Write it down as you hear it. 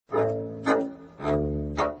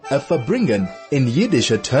A Farbrengen, in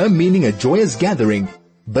Yiddish a term meaning a joyous gathering,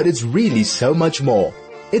 but it's really so much more.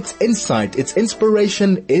 It's insight, it's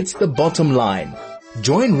inspiration, it's the bottom line.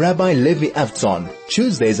 Join Rabbi Levi Avtzon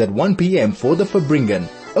Tuesdays at 1 p.m. for the Farbrengen,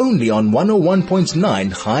 only on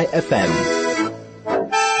 101.9 Chai FM.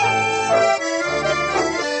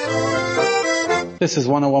 This is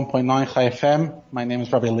 101.9 Chai FM. My name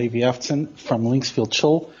is Rabbi Levi Avtzon from Linksfield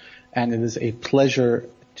Shul, and it is a pleasure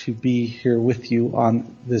to be here with you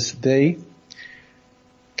on this day.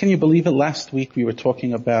 Can you believe it? Last week we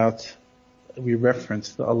referenced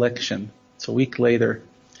the election. It's a week later,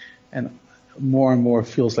 and more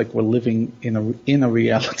feels like we're living in a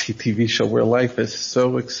reality TV show where life is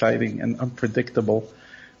so exciting and unpredictable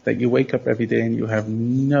that you wake up every day and you have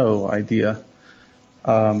no idea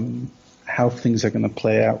how things are going to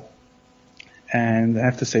play out. And I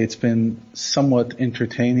have to say it's been somewhat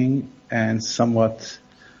entertaining and somewhat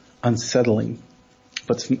unsettling,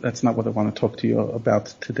 but that's not what I want to talk to you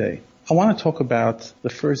about today. I want to talk about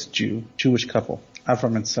the first Jewish couple,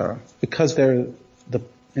 Avram and Sarah, because they're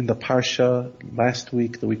in the Parsha last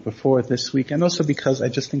week, the week before, this week, and also because I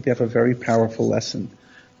just think they have a very powerful lesson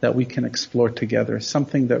that we can explore together,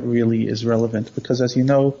 something that really is relevant, because as you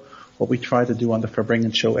know, what we try to do on the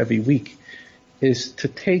Farbrengen show every week is to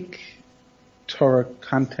take Torah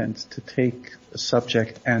content, to take a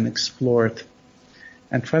subject and explore it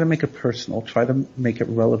and try to make it personal, try to make it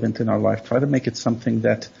relevant in our life, try to make it something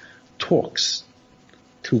that talks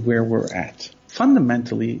to where we're at.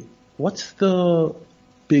 Fundamentally, what's the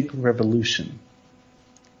big revolution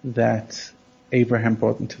that Abraham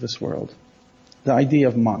brought into this world? The idea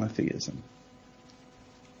of monotheism,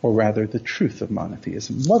 or rather the truth of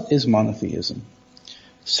monotheism. What is monotheism?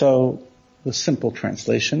 So the simple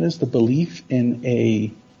translation is the belief in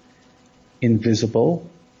a invisible,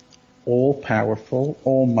 all-powerful,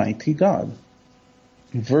 almighty God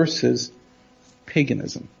versus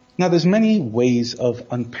paganism. Now there's many ways of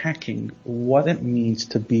unpacking what it means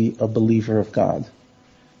to be a believer of God.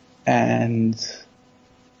 And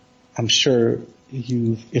I'm sure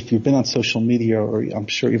if you've been on social media, or I'm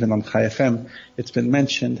sure even on Chai FM, it's been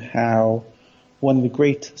mentioned how one of the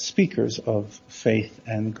great speakers of faith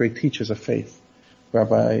and great teachers of faith,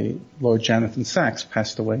 Rabbi Lord Jonathan Sacks,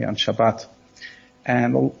 passed away on Shabbat.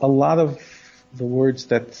 And a lot of the words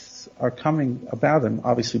that are coming about him,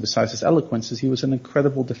 obviously besides his eloquence, is he was an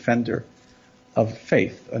incredible defender of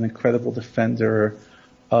faith, an incredible defender,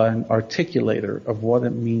 an articulator of what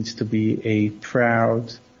it means to be a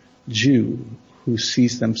proud Jew who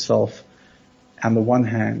sees themselves on the one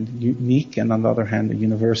hand unique and on the other hand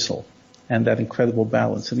universal, and that incredible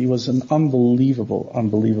balance. And he was an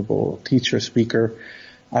unbelievable teacher, speaker.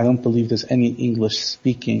 I don't believe there's any English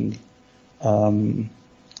speaking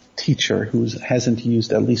teacher who hasn't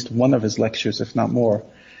used at least one of his lectures, if not more,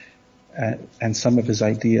 and some of his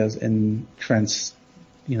ideas in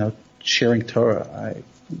sharing Torah.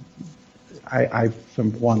 I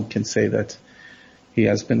from one can say that he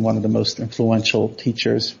has been one of the most influential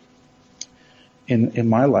teachers in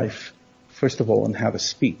my life. First of all, in how to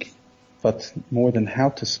speak, but more than how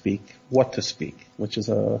to speak, what to speak, which is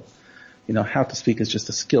how to speak is just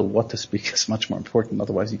a skill. What to speak is much more important.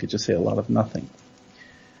 Otherwise, you could just say a lot of nothing.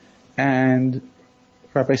 And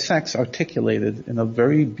Rabbi Sacks articulated in a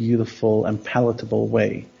very beautiful and palatable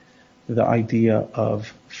way the idea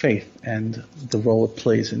of faith and the role it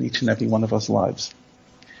plays in each and every one of us lives.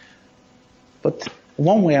 But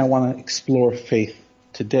one way I want to explore faith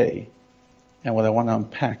today, and what I want to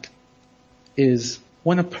unpack, is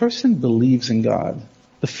when a person believes in God,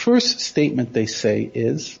 the first statement they say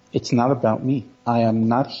is, it's not about me. I am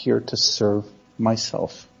not here to serve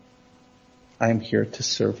myself. I am here to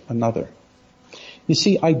serve another. You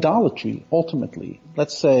see, idolatry, ultimately,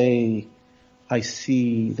 let's say I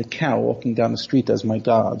see the cow walking down the street as my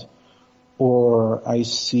God, or I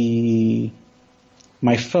see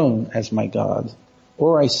my phone as my God,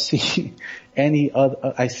 or I see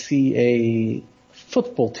a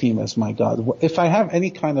football team as my God. If I have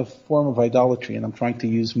any kind of form of idolatry, and I'm trying to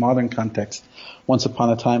use modern context, once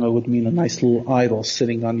upon a time it would mean a nice little idol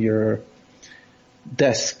sitting on your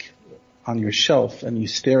desk, on your shelf, and you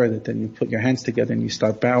stare at it and you put your hands together and you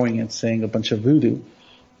start bowing and saying a bunch of voodoo.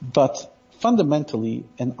 But fundamentally,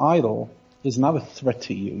 an idol is not a threat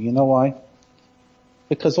to you. You know why?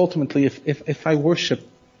 Because ultimately, if I worship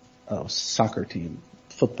a soccer team,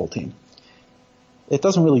 football team, it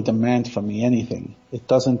doesn't really demand from me anything.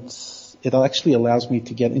 It actually allows me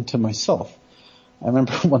to get into myself. I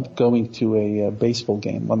remember going to a baseball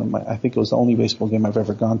game, I think it was the only baseball game I've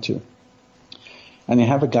ever gone to. And you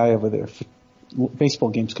have a guy over there baseball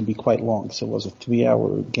games can be quite long. So it was a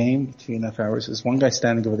 3-hour game, 3.5 hours. There's one guy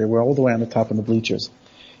standing over there. We're all the way on the top of the bleachers.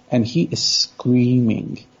 And he is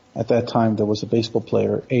screaming. At that time, there was a baseball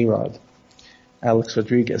player, A-Rod, Alex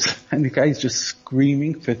Rodriguez. And the guy's just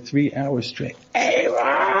screaming for 3 hours straight.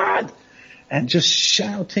 A-Rod! And just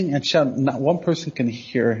shouting and shouting. Not one person can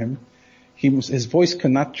hear him. His voice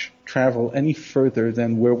could not travel any further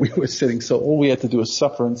than where we were sitting. So all we had to do was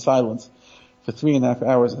suffer in silence for 3.5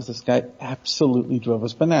 hours as this guy absolutely drove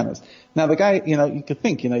us bananas. Now the guy, you could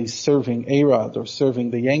think, he's serving A-Rod or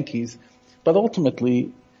serving the Yankees, but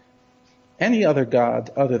ultimately, any other God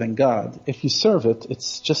other than God, if you serve it,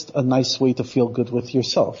 it's just a nice way to feel good with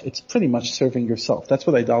yourself. It's pretty much serving yourself. That's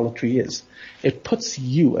what idolatry is. It puts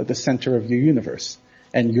you at the center of your universe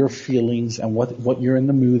and your feelings and what you're in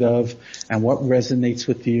the mood of and what resonates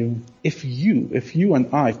with you. If you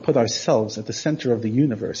and I put ourselves at the center of the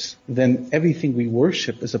universe, then everything we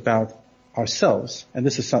worship is about ourselves. And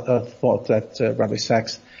this is a thought that Rabbi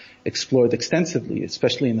Sachs explored extensively,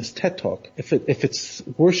 especially in his TED Talk. If it's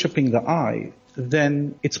worshiping the I,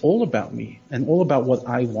 then it's all about me and all about what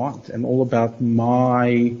I want and all about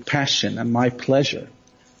my passion and my pleasure.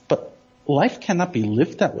 But life cannot be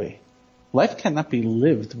lived that way. Life cannot be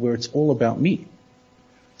lived where it's all about me.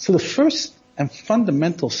 So the first and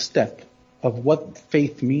fundamental step of what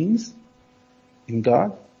faith means in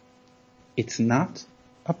God, it's not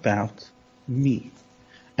about me.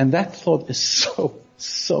 And that thought is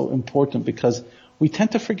so important because we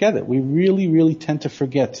tend to forget it. We really, really tend to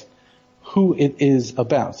forget who it is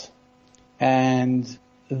about. And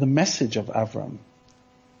the message of Avram,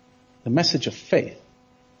 the message of faith,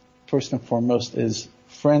 first and foremost is,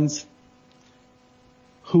 friends,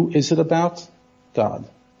 who is it about? God.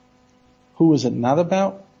 Who is it not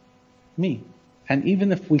about? Me. And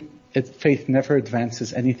even if faith never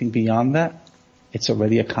advances anything beyond that, it's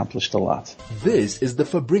already accomplished a lot. This is the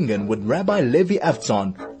Farbrengen with Rabbi Levi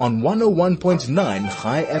Avtzon on 101.9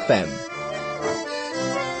 Chai FM.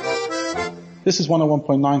 This is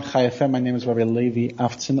 101.9 Chai FM. My name is Rabbi Levi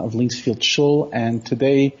Avtzon of Linksfield Shul, and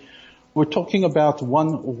today we're talking about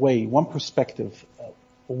one way, one perspective,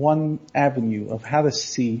 one avenue of how to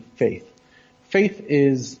see faith. Faith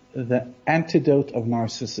is the antidote of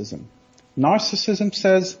narcissism. Narcissism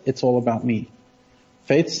says it's all about me.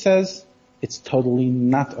 Faith says it's totally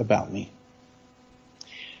not about me.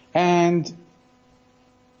 And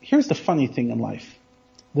here's the funny thing in life.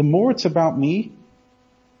 The more it's about me,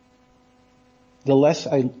 the less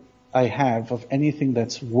I have of anything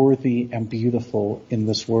that's worthy and beautiful in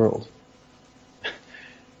this world.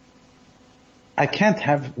 I can't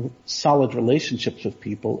have solid relationships with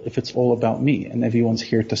people if it's all about me and everyone's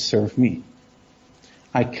here to serve me.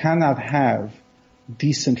 I cannot have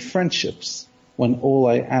decent friendships when all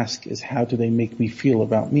I ask is how do they make me feel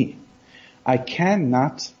about me. I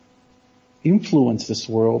cannot influence this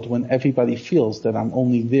world when everybody feels that I'm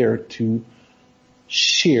only there to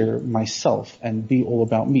share myself and be all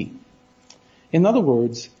about me. In other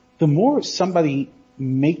words, the more somebody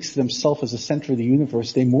makes themselves as the center of the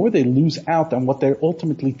universe, the more they lose out on what they're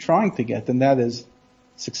ultimately trying to get, and that is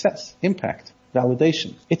success, impact,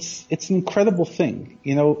 validation. It's an incredible thing.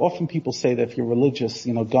 Often people say that if you're religious,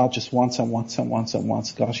 God just wants and wants and wants and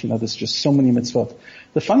wants. Gosh, there's just so many mitzvot.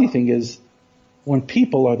 The funny thing is, when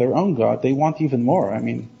people are their own God, they want even more. I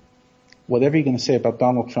mean, whatever you're going to say about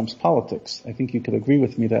Donald Trump's politics, I think you could agree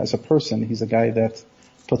with me that as a person, he's a guy that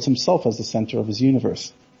puts himself as the center of his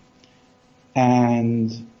universe.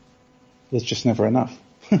 And there's just never enough.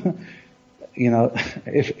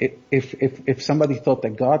 If somebody thought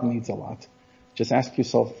that God needs a lot, just ask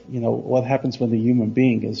yourself, what happens when the human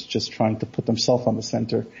being is just trying to put themselves on the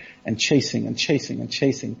center and chasing and chasing and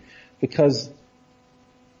chasing? Because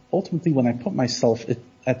ultimately when I put myself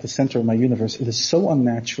at the center of my universe, it is so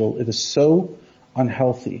unnatural, it is so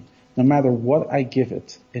unhealthy. No matter what I give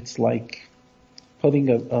it, it's like putting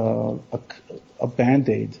a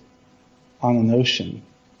Band-Aid on an ocean.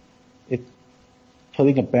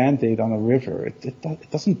 Putting a Band-Aid on a river. It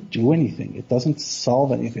doesn't do anything. It doesn't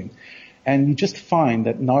solve anything. And you just find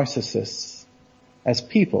that narcissists, as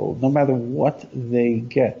people, no matter what they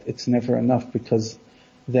get, it's never enough because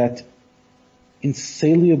that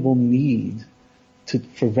insatiable need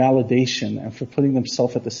for validation and for putting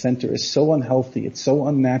themselves at the center is so unhealthy, it's so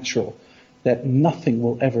unnatural that nothing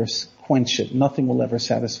will ever quench it, nothing will ever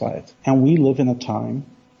satisfy it. And we live in a time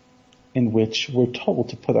in which we're told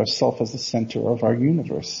to put ourselves as the center of our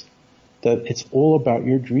universe, that it's all about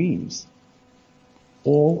your dreams.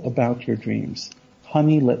 All about your dreams.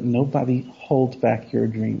 Honey, let nobody hold back your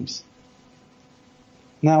dreams.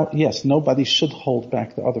 Now, yes, nobody should hold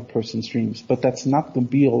back the other person's dreams, but that's not the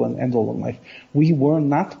be-all and end-all in life. We were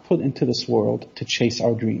not put into this world to chase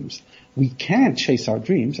our dreams. We can chase our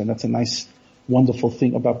dreams, and that's a nice, wonderful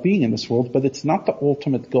thing about being in this world, but it's not the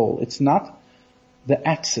ultimate goal. It's not the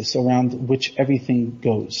axis around which everything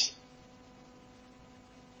goes.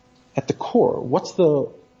 At the core, what's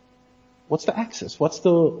the axis? What's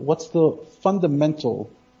the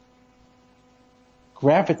fundamental,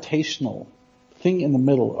 gravitational thing in the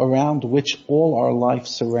middle around which all our life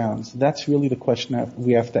surrounds? That's really the question that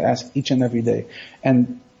we have to ask each and every day.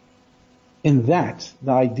 And in that,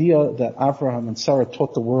 the idea that Abraham and Sarah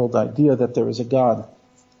taught the world, the idea that there is a God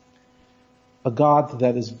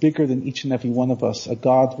that is bigger than each and every one of us, a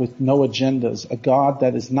God with no agendas, a God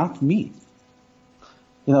that is not me.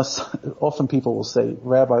 You know, often people will say,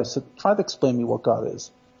 Rabbi, so try to explain me what God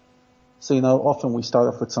is. So, you know, often we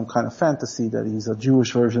start off with some kind of fantasy that he's a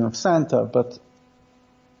Jewish version of Santa, but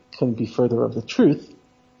couldn't be further of the truth.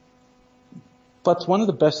 But one of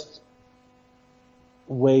the best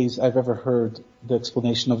ways I've ever heard the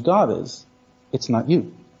explanation of God is, it's not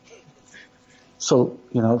you. So,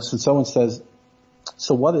 you know, since someone says,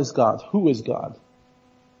 so what is God? Who is God?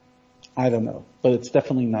 I don't know, but it's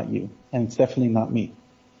definitely not you, and it's definitely not me.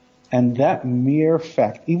 And that mere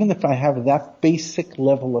fact, even if I have that basic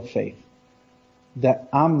level of faith, that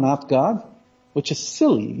I'm not God, which is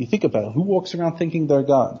silly. You think about it. Who walks around thinking they're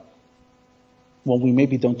God? Well, we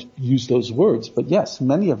maybe don't use those words, but yes,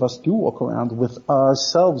 many of us do walk around with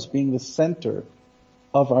ourselves being the center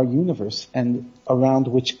of our universe and around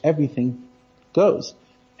which everything goes.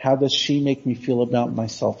 How does she make me feel about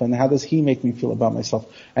myself? And how does he make me feel about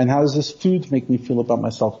myself? And how does this food make me feel about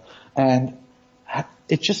myself? And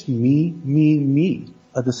it's just me.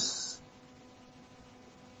 This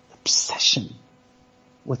obsession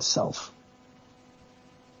with self.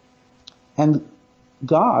 And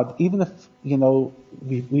God, even if, you know,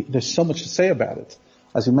 there's so much to say about it.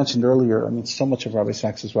 As we mentioned earlier, I mean, so much of Rabbi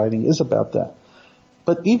Sachs's writing is about that.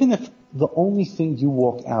 But even if the only thing you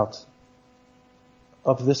walk out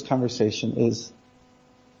of this conversation is,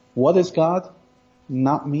 what is God?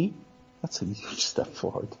 Not me. That's a huge step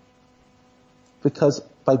forward. Because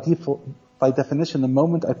by default, by definition, the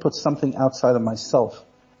moment I put something outside of myself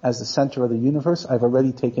as the center of the universe, I've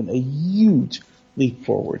already taken a huge leap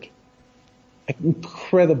forward. An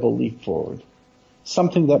incredible leap forward.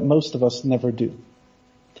 Something that most of us never do.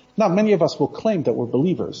 Now, many of us will claim that we're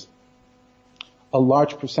believers. A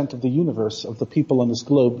large percent of the universe, of the people on this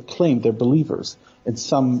globe, claim they're believers in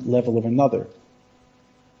some level or another.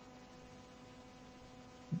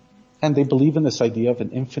 And they believe in this idea of an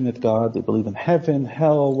infinite God. They believe in heaven,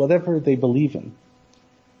 hell, whatever they believe in.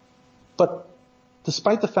 But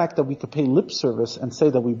despite the fact that we could pay lip service and say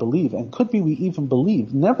that we believe, and could be we even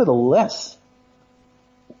believe, nevertheless,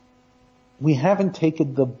 we haven't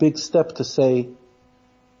taken the big step to say,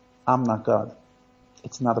 I'm not God.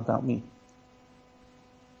 It's not about me.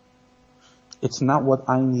 It's not what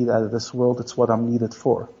I need out of this world, it's what I'm needed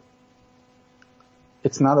for.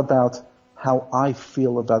 It's not about how I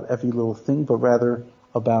feel about every little thing, but rather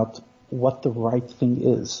about what the right thing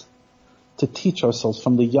is. To teach ourselves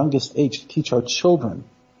from the youngest age, to teach our children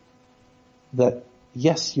that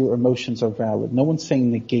yes, your emotions are valid. No one's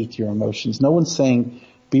saying negate your emotions. No one's saying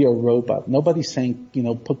be a robot. Nobody's saying, you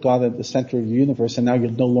know, put God at the center of the universe and now you're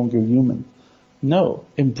no longer human. No,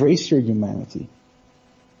 embrace your humanity.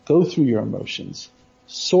 Go through your emotions.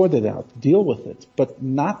 Sort it out. Deal with it. But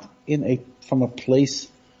not from a place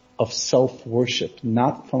of self-worship.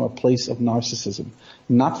 Not from a place of narcissism.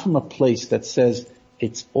 Not from a place that says,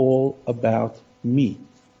 it's all about me.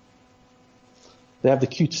 They have the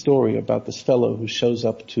cute story about this fellow who shows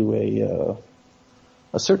up to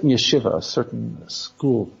a certain yeshiva, a certain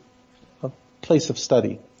school, a place of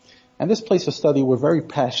study. And this place of study were very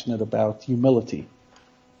passionate about humility.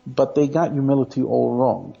 But they got humility all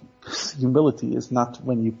wrong. Humility is not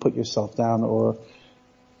when you put yourself down or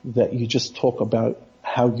that you just talk about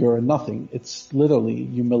how you're nothing. It's literally,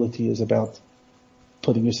 humility is about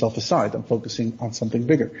putting yourself aside and focusing on something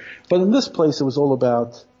bigger. But in this place, it was all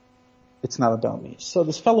about, it's not about me. So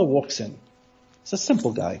this fellow walks in. It's a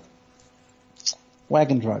simple guy.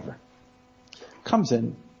 Wagon driver. Comes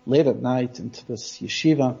in late at night into this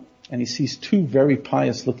yeshiva and he sees two very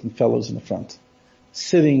pious looking fellows in the front.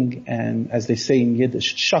 Sitting and, as they say in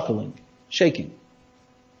Yiddish, shuckling, shaking.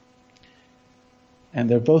 And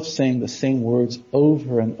they're both saying the same words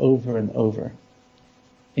over and over and over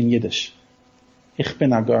in Yiddish. Ich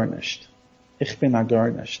bin a gar nicht. Ich bin a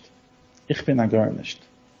gar nicht. Ich bin a gar nicht.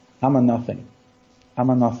 I'm a nothing. I'm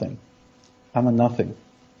a nothing. I'm a nothing.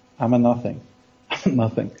 I'm a nothing. I'm a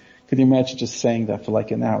nothing. Could you imagine just saying that for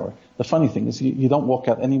like an hour? The funny thing is you don't walk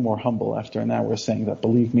out any more humble after an hour saying that,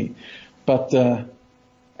 believe me. But,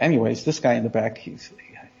 anyways, this guy in the back, he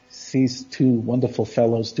sees two wonderful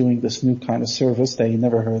fellows doing this new kind of service that he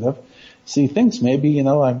never heard of. So he thinks maybe,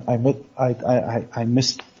 I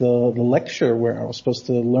missed the lecture where I was supposed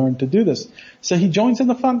to learn to do this. So he joins in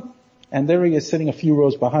the fun. And there he is sitting a few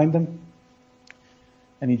rows behind him.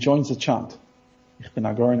 And he joins the chant. Ich bin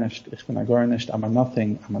a gar nicht, I'm a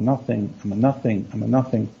nothing, I'm a nothing, I'm a nothing, I'm a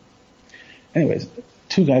nothing. Anyways,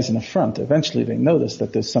 two guys in the front, eventually they notice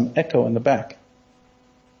that there's some echo in the back.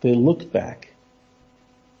 They look back,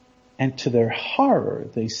 and to their horror,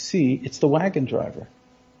 they see it's the wagon driver.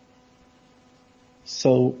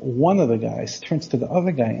 So one of the guys turns to the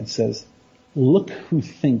other guy and says, look who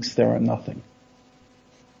thinks they're a nothing.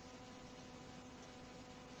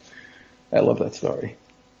 I love that story.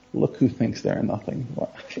 Look who thinks they're a nothing.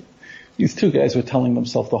 These two guys were telling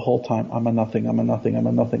themselves the whole time, I'm a nothing, I'm a nothing, I'm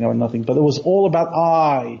a nothing, I'm a nothing. But it was all about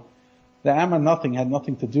I. The I'm a nothing had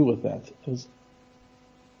nothing to do with that. It was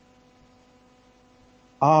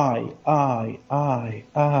I.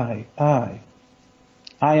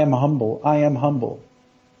 I am humble, I am humble.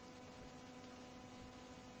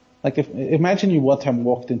 Like imagine you one time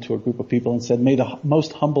walked into a group of people and said, may the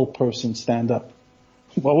most humble person stand up.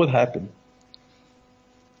 What would happen?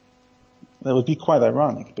 That would be quite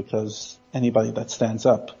ironic because anybody that stands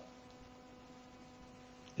up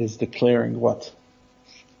is declaring what?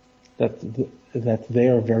 That they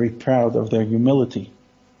are very proud of their humility.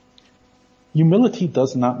 Humility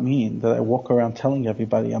does not mean that I walk around telling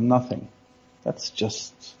everybody I'm nothing. That's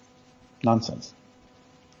just nonsense.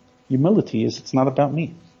 Humility is, it's not about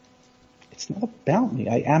me. It's not about me.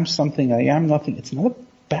 I am something, I am nothing. It's not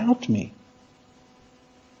about me.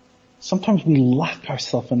 Sometimes we lock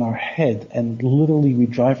ourselves in our head and literally we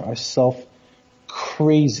drive ourselves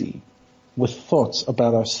crazy with thoughts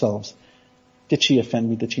about ourselves. Did she offend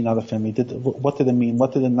me? Did she not offend me? What did it mean?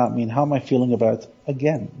 What did it not mean? How am I feeling about it?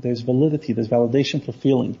 Again, there's validity, there's validation for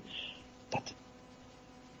feeling, but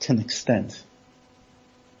to an extent.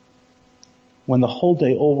 When the whole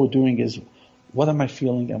day all we're doing is, what am I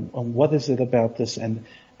feeling and what is it about this and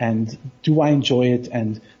do I enjoy it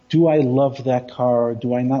and do I love that car?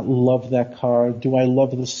 Do I not love that car? Do I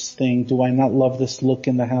love this thing? Do I not love this look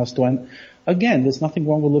in the house? Again, there's nothing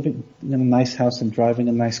wrong with living in a nice house and driving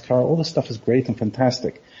a nice car. All this stuff is great and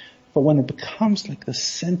fantastic. But when it becomes like the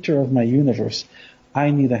center of my universe,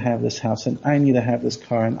 I need to have this house and I need to have this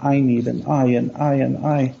car and I need and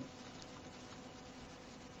I.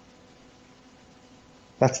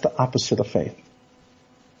 That's the opposite of faith.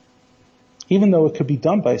 Even though it could be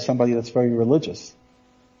done by somebody that's very religious,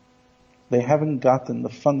 they haven't gotten the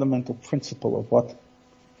fundamental principle of what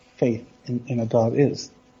faith in a God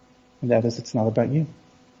is. And that is, it's not about you.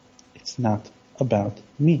 It's not about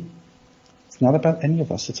me. It's not about any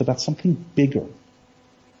of us. It's about something bigger.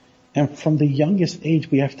 And from the youngest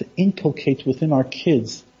age, we have to inculcate within our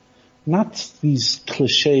kids, not these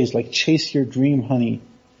cliches like chase your dream, honey.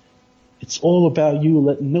 It's all about you.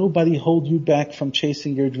 Let nobody hold you back from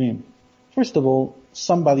chasing your dream. First of all,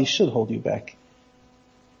 somebody should hold you back.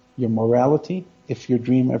 Your morality, if your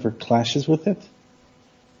dream ever clashes with it.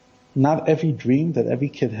 Not every dream that every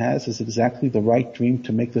kid has is exactly the right dream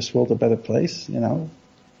to make this world a better place, you know.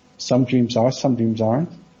 Some dreams are, some dreams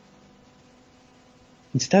aren't.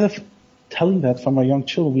 Instead of telling that from our young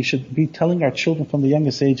children, we should be telling our children from the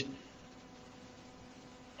youngest age,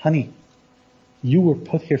 honey, you were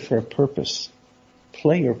put here for a purpose.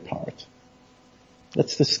 Play your part.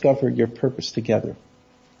 Let's discover your purpose together.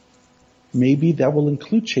 Maybe that will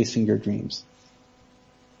include chasing your dreams.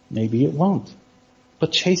 Maybe it won't.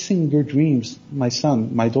 But chasing your dreams, my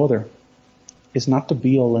son, my daughter, is not the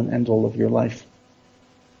be-all and end-all of your life.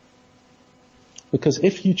 Because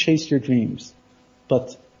if you chase your dreams,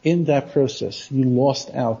 but in that process you lost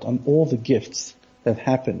out on all the gifts that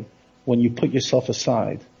happen when you put yourself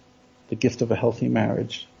aside, the gift of a healthy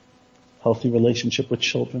marriage, healthy relationship with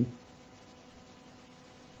children,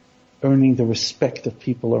 earning the respect of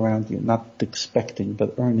people around you, not expecting,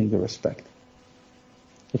 but earning the respect.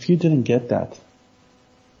 If you didn't get that,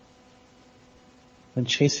 then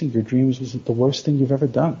chasing your dreams was the worst thing you've ever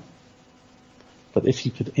done. But if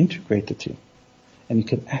you could integrate the two, and you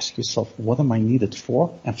could ask yourself, what am I needed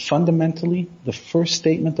for? And fundamentally, the first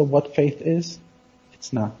statement of what faith is,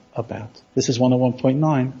 it's not about. This is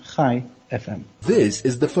 101.9 Chai FM. This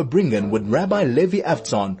is the Fabringen with Rabbi Levi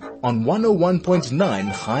Avtzon on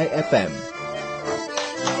 101.9 Chai FM.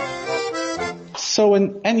 So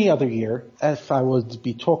in any other year, if I would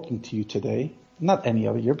be talking to you today, not any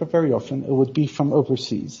other year, but very often, it would be from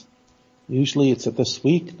overseas. Usually it's at this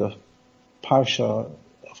week, the Parsha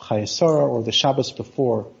of Chayesara, or the Shabbos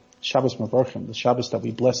before, Shabbos Mavarchim, the Shabbos that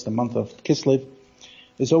we bless the month of Kislev,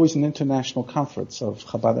 is always an international conference of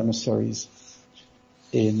Chabad emissaries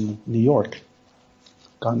in New York.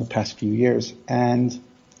 Gone the past few years, and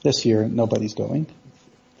this year nobody's going,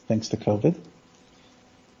 thanks to COVID.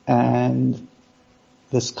 And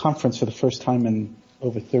this conference, for the first time in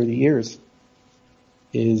over 30 years,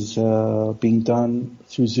 is being done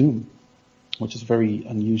through Zoom, which is a very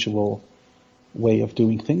unusual way of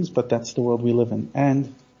doing things, but that's the world we live in.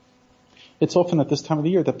 And it's often at this time of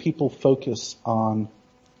the year that people focus on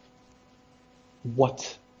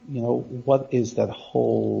what is that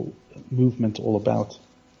whole movement all about.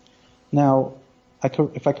 Now,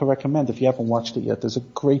 if I could recommend, if you haven't watched it yet, there's a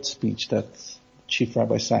great speech that Chief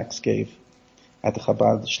Rabbi Sachs gave at the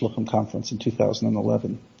Chabad Shluchim conference in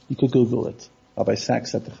 2011. You could Google it. Rabbi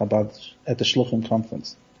Sachs at the Shluchim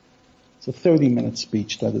conference. It's a 30-minute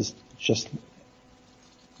speech that is just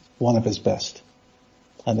one of his best.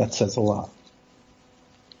 And that says a lot.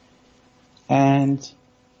 And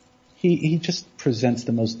he just presents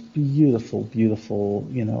the most beautiful,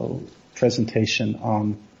 presentation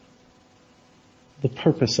on the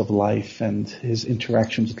purpose of life and his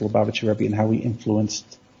interactions with Lubavitcher Rebbe and how he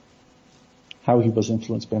was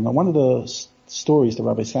influenced by him. And one of the stories that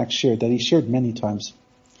Rabbi Sachs shared, that he shared many times,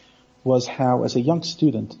 was how as a young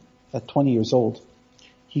student, at 20 years old,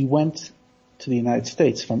 he went to the United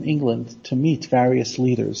States from England to meet various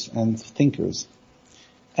leaders and thinkers.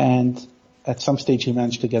 And at some stage he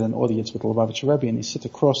managed to get an audience with the Lubavitcher Rebbe, and he sits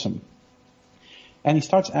across him. And he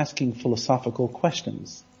starts asking philosophical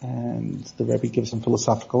questions, and the Rebbe gives him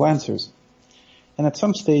philosophical answers. And at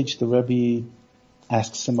some stage the Rebbe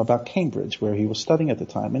asks him about Cambridge, where he was studying at the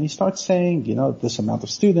time, and he starts saying, this amount of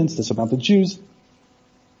students, this amount of Jews.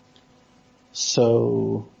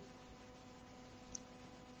 So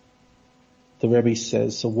the Rebbe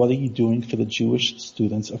says, so what are you doing for the Jewish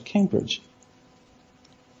students of Cambridge?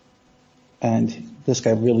 And this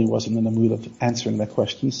guy really wasn't in the mood of answering that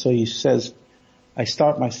question, so he says, I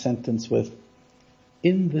start my sentence with,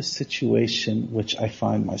 in the situation which I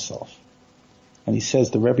find myself. And he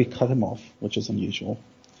says the Rebbe cut him off, which is unusual.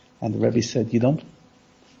 And the Rebbe said, you don't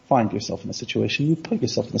find yourself in a situation, you put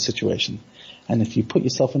yourself in a situation. And if you put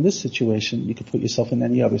yourself in this situation, you could put yourself in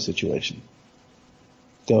any other situation.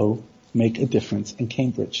 Go make a difference in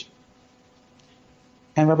Cambridge.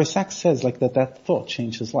 And Rabbi Sachs says that thought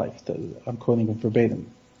changed his life. I'm quoting him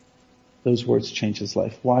verbatim. Those words changed his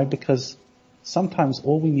life. Why? Because sometimes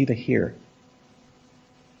all we need to hear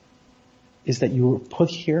is that you were put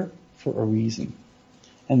here for a reason.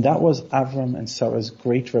 And that was Avram and Sarah's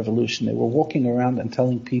great revolution. They were walking around and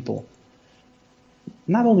telling people,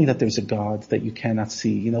 not only that there's a God that you cannot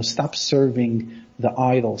see, stop serving the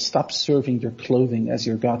idol, stop serving your clothing as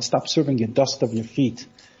your God, stop serving your dust of your feet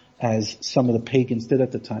as some of the pagans did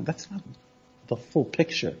at the time. That's not the full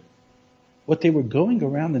picture. What they were going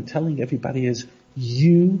around and telling everybody is,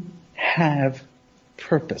 you have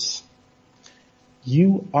purpose.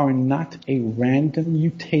 You are not a random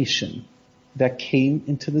mutation that came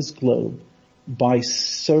into this globe by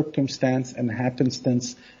circumstance and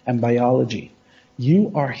happenstance and biology.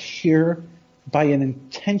 You are here by an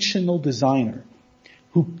intentional designer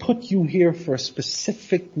who put you here for a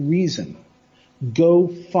specific reason. Go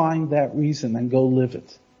find that reason and go live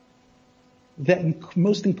it. The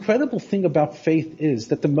most incredible thing about faith is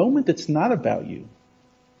that the moment it's not about you,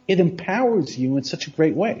 it empowers you in such a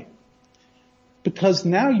great way. Because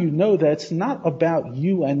now you know that it's not about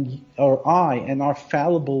you or I and our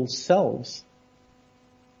fallible selves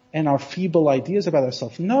and our feeble ideas about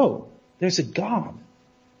ourselves. No, there's a God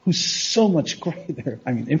who's so much greater,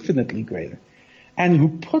 infinitely greater, and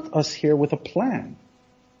who put us here with a plan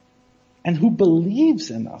and who believes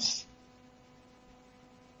in us.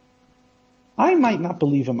 I might not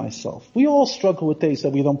believe in myself. We all struggle with days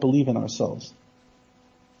that we don't believe in ourselves.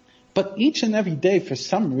 But each and every day, for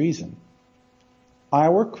some reason,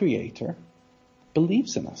 our Creator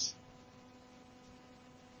believes in us.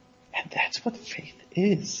 And that's what faith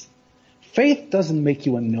is. Faith doesn't make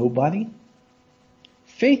you a nobody.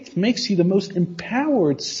 Faith makes you the most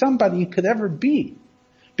empowered somebody you could ever be.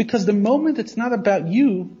 Because the moment it's not about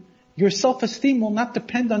you, your self-esteem will not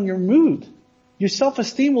depend on your mood. Your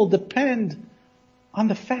self-esteem will depend on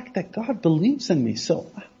the fact that God believes in me. So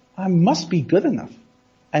I must be good enough.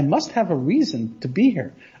 I must have a reason to be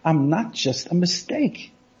here. I'm not just a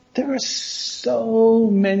mistake. There are so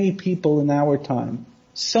many people in our time,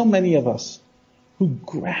 so many of us, who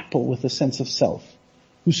grapple with a sense of self,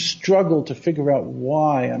 who struggle to figure out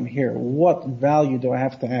why I'm here, what value do I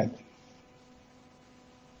have to add.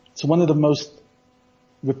 It's one of the most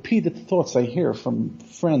repeated thoughts I hear from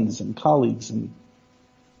friends and colleagues and,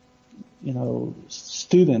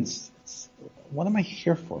 students. What am I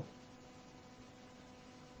here for?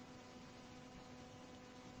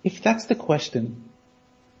 If that's the question,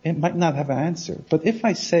 it might not have an answer. But if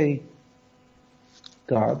I say,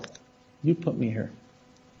 God, you put me here.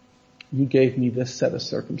 You gave me this set of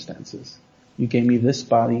circumstances. You gave me this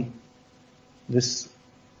body, this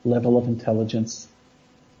level of intelligence,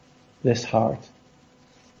 this heart,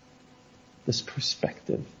 this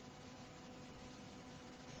perspective,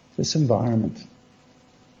 this environment.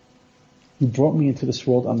 You brought me into this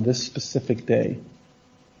world on this specific day.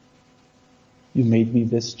 You made me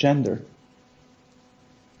this gender.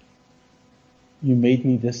 You made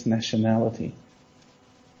me this nationality.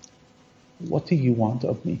 What do you want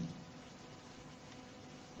of me?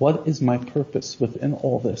 What is my purpose within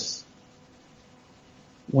all this?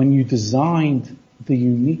 When you designed the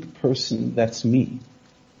unique person that's me,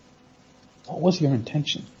 what was your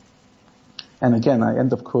intention? And again, I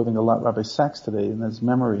end up quoting a lot Rabbi Sachs today in his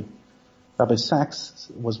memory. Rabbi Sachs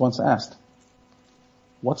was once asked,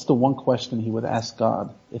 what's the one question he would ask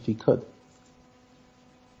God if he could?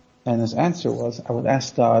 And his answer was, I would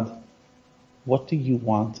ask God, what do you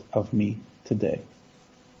want of me today?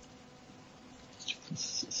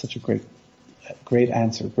 Such a great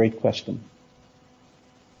answer, great question.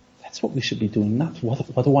 That's what we should be doing, not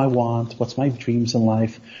what do I want, what's my dreams in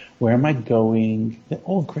life, where am I going? They're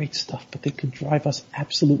all great stuff, but they could drive us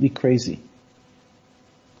absolutely crazy.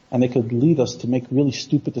 And they could lead us to make really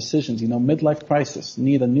stupid decisions. Midlife crisis,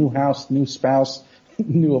 need a new house, new spouse,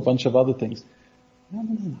 new a bunch of other things.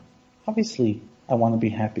 No. Obviously, I want to be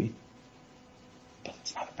happy. But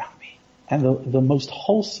it's not about me. And the most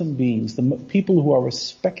wholesome beings, the people who are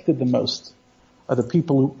respected the most, are the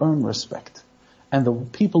people who earn respect. And the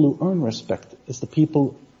people who earn respect is the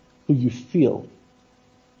people who you feel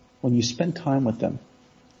when you spend time with them.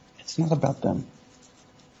 It's not about them.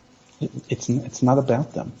 It's not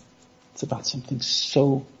about them. It's about something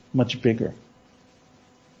so much bigger.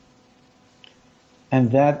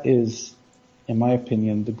 And that is, in my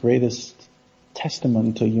opinion, the greatest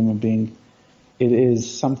testimony to a human being. It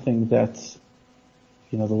is something that,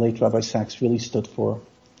 the late Rabbi Sachs really stood for.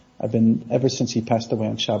 Ever since he passed away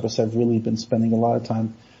on Shabbos, I've really been spending a lot of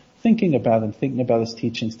time thinking about him, thinking about his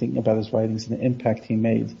teachings, thinking about his writings and the impact he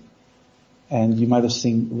made. And you might have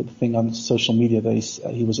seen the thing on social media that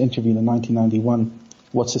he was interviewed in 1991,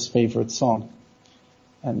 what's his favorite song?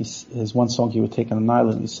 And his one song he would take on an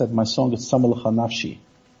island, he said, my song is Samalacha Nafshi.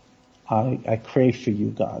 I crave for you,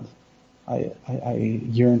 God. I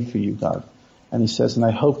yearn for you, God. And he says, and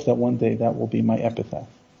I hope that one day that will be my epitaph.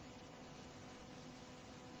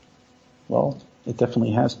 Well, it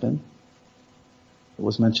definitely has been. It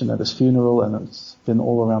was mentioned at his funeral, and it's been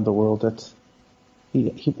all around the world that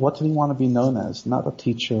what did he want to be known as? Not a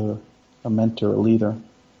teacher, a mentor, a leader.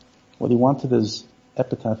 What he wanted his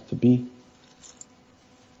epitaph to be,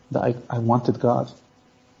 that I wanted God.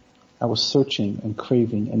 I was searching and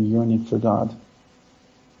craving and yearning for God.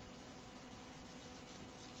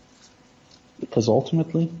 Because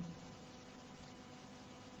ultimately,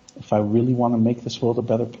 if I really want to make this world a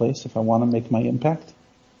better place, if I want to make my impact,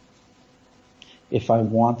 if I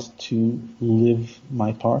want to live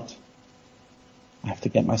my part, I have to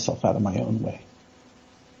get myself out of my own way.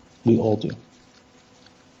 We all do.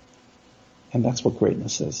 And that's what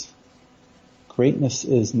greatness is. Greatness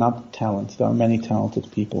is not talent. There are many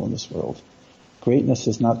talented people in this world. Greatness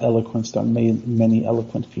is not eloquence. There are many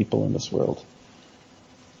eloquent people in this world.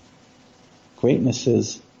 Greatness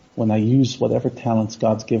is when I use whatever talents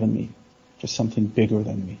God's given me for something bigger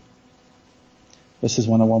than me. This is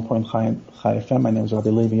 101.9 Chai FM. My name is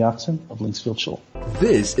Rabbi Levi Avtzon of Linksfield Shul.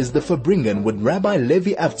 This is the Fabringen with Rabbi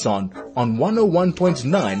Levi Avtzon on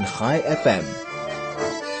 101.9 Chai FM.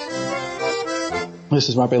 This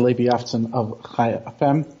is Rabbi Levi Avtzon of Chai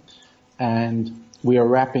FM, and we are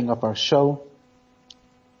wrapping up our show.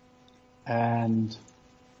 And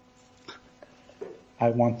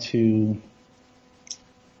I want to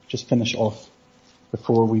just finish off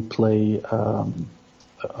before we play a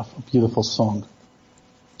beautiful song.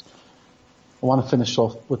 I want to finish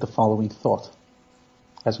off with the following thought.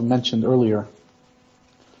 As we mentioned earlier,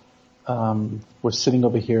 we're sitting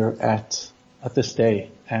over here at this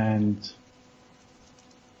day, and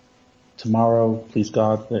tomorrow, please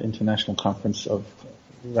God, the International Conference of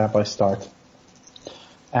Rabbis start.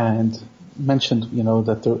 And mentioned,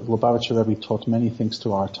 that the Lubavitcher Rebbe taught many things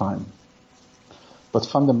to our time. But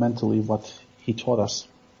fundamentally what he taught us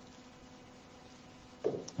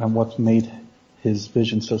and what made his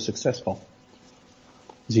vision so successful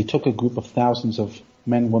is he took a group of thousands of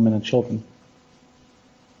men, women, and children,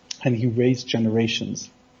 and he raised generations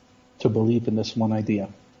to believe in this one idea.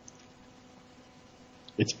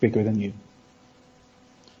 It's bigger than you.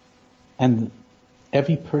 And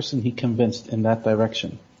every person he convinced in that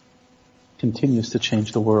direction continues to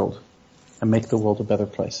change the world and make the world a better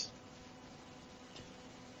place.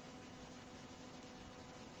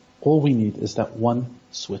 All we need is that one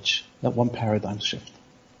switch, that one paradigm shift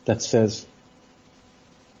that says,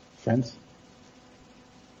 friends,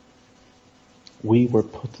 we were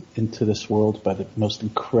put into this world by the most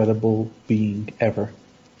incredible being ever,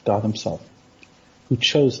 God himself, who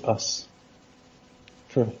chose us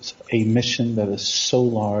for a mission that is so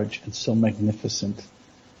large and so magnificent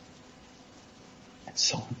and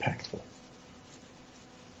so impactful.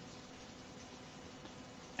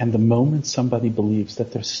 And the moment somebody believes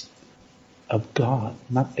that there's a God,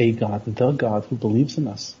 not a God, the God who believes in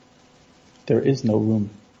us, there is no room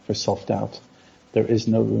for self-doubt. There is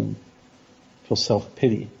no room for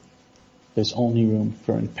self-pity. There's only room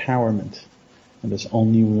for empowerment. And there's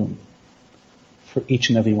only room for each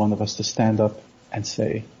and every one of us to stand up and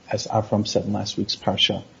say, as Avram said in last week's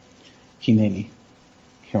Parsha, Hineni,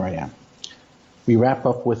 here I am. We wrap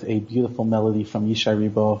up with a beautiful melody from Yishai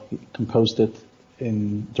Ribo. He composed it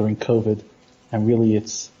during COVID, and really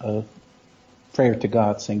it's a prayer to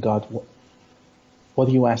God, saying, God, what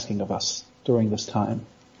are you asking of us during this time?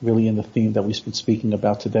 Really in the theme that we've been speaking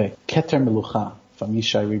about today. Keter Melucha from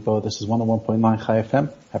Yishai Ribo. This is 101.9 Chai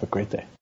FM. Have a great day.